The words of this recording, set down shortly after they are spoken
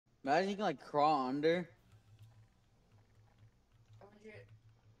Imagine you can like crawl under.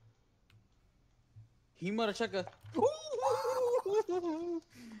 Gmod check a.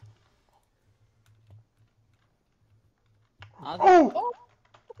 Oh!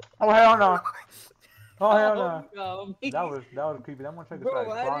 Oh hell no! Oh hell no! No, That was creepy. That motherfucker bro,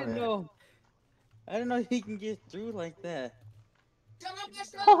 started I didn't crawling. know. I didn't know he can get through like that.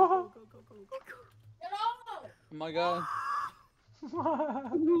 Oh Oh my god.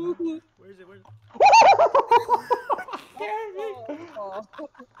 Where is it? Where is it? Scared me. Oh.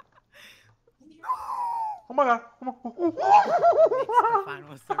 Oh my god! Nick's the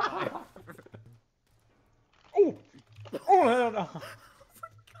final survivor. Oh! Oh hell no!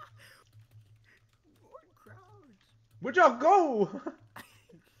 More crowds. Where'd y'all go?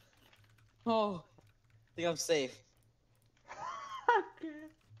 Oh. I think I'm safe.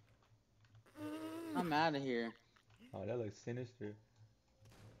 I'm out of here. Oh, that looks sinister.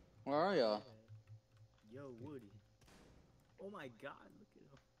 Where are y'all? Yo, Woody. Oh my god, look at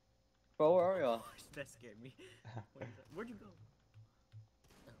him. Bro, where are y'all? That scared me. Where'd you go?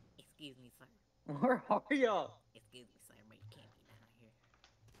 Oh, excuse me, sir. Where are y'all? Excuse me, sir, but you can't be down here.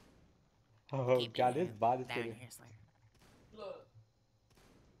 Oh Can't be god, this body's down sitting. here, sir. Look.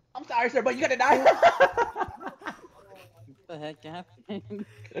 I'm sorry, sir, but you gotta die. What the heck happened?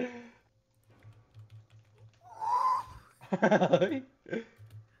 Where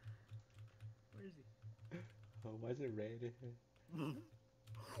is he? Oh, why is it red?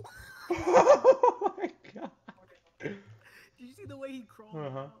 Oh my god. Did you see the way he crawled?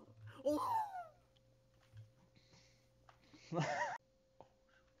 Uh-huh. Oh!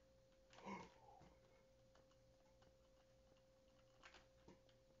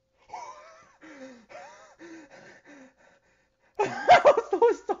 I'm so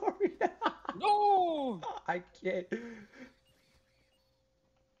sorry. No! I can't.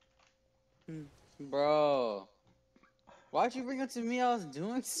 Bro. Why'd you bring it to me? I was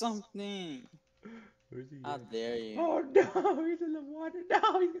doing something. Where's he How at? dare you? Oh no, he's in the water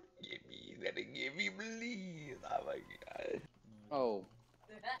now. He's gonna give me, please. Oh my god. Oh.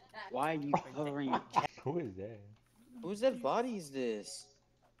 Why are you covering your cat? Who is that? Whose dead body is this?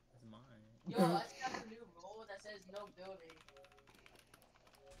 It's mine. Yo, let's got a new rule that says no building.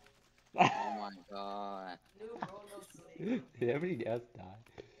 Oh my god. New rule, no building. Did everybody else die? I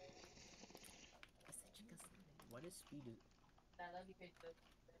said chicken salad. What does speed do? That'd be good.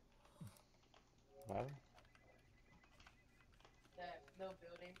 What? That no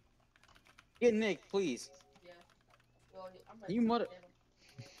building. Get Nick, please. Yeah. Yo, I'm ready. You mother.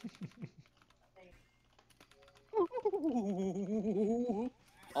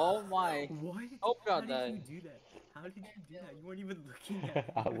 Oh my. What? Oh god, How that. did you do that? How did you do that? You weren't even looking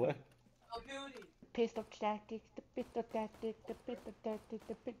at I me. what? No building. Pistol tactics, the pistol tactics, the pistol tactics,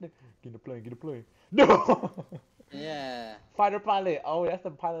 the pistol. Get a plane, get a plane. No! Yeah. Fighter pilot. Oh, that's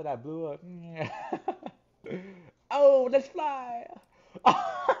the pilot that blew up. Oh, let's fly.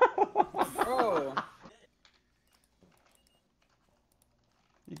 Bro.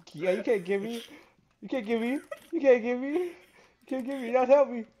 Yeah, you can't give me. You can't give me. You can't give me. You can't give me. Y'all help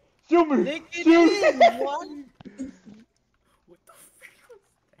me. Shoot me. Nick, it Shoot is! me. What? What the frick was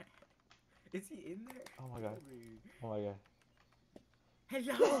that? Is he in there? Oh my god. Over. Oh my god.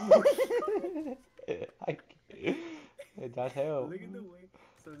 Hello! I can't. It does help. Look at the way.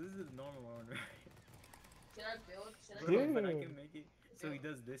 So this is normal one, right? Should I build? Should I Bro, build? but I Yeah. can make it. So he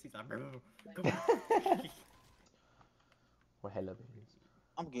does this. He's like, bro, come on. What hell of it is.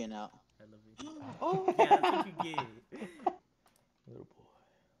 I'm getting out. I love it. Oh! Yeah, that's what you get. Little boy.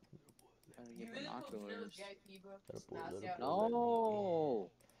 Gotta You get really put little binoculars. Jackie, bro. Little boy, Nah, little see, I- boy. No!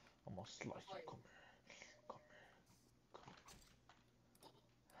 I'm gonna slice you. Come here.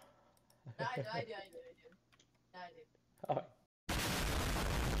 Nah, I do. Nah, I do. Alright.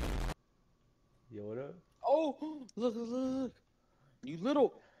 Yo, what up? Oh! Look, look, look! You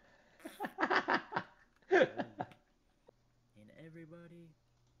little! And everybody,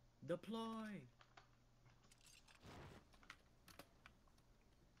 deploy.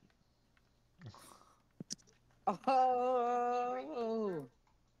 Oh!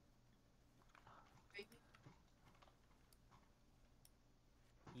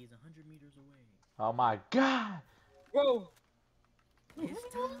 He's 100 meters away. Oh my god! Bro! It's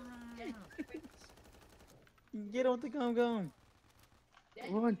time. Get on the gun.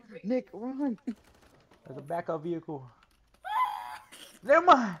 Run! Nick, run! There's a backup vehicle. Never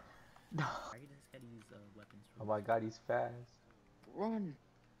mind! No. I just gotta use weapons. Oh my god, he's fast. Run!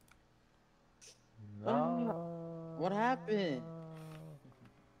 No. What happened?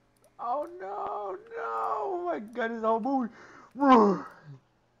 Oh no, no! Oh my god, this whole movie.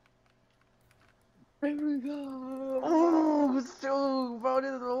 Here we go. Oh, shoot, bro,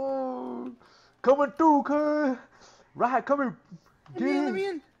 this is coming through, cuz. Right, come here. Let me in. Let me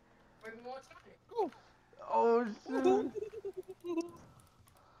in. Bring more time. Go. Oh, shoot.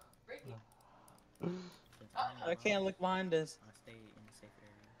 Bring it. I can't look behind us. I'll stay in the safe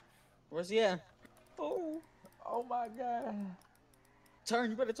area. Where's he at? Oh. Oh my god.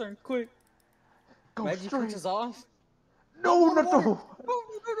 Turn. You better turn quick. Go Magic straight. Crunch is off. No, Water, not water. the. No,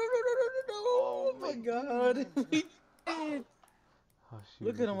 no. Oh my god. We did. Oh, shoot.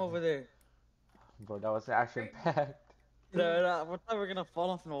 Look at him over there. Bro, that was action packed. No, we thought we were gonna fall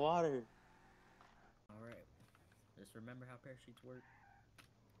off in the water. Alright. Just remember how parachutes work.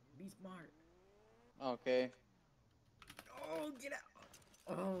 Be smart. Okay. Oh, get out.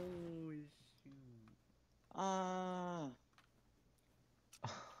 Oh,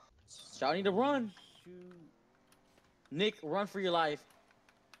 shoot. Y'all need to run. Shoot. Nick, run for your life.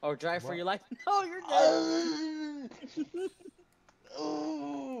 Or drive for What? your life. No, you're dead.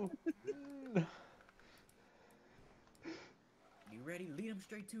 Oh. You ready? Lead him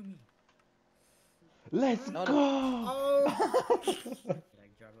straight to me. Let's No, go. Oh!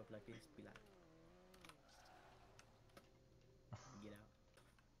 Like, drive up like this. Be like. Get out.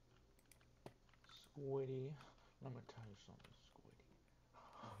 Squiddy. Let me tell you something, Squiddy.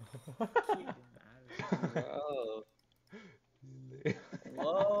 Bro.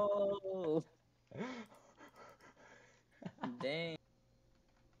 Whoa. Dang.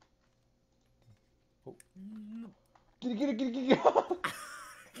 Get it.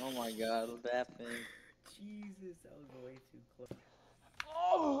 Oh my god, what happened? Jesus, that was way too close.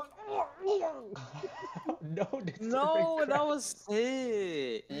 Oh. No, No, that was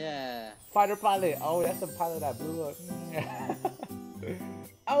sick. Yeah. Fighter pilot. Oh, that's the pilot that blew up.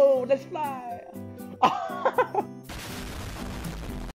 Oh, let's fly.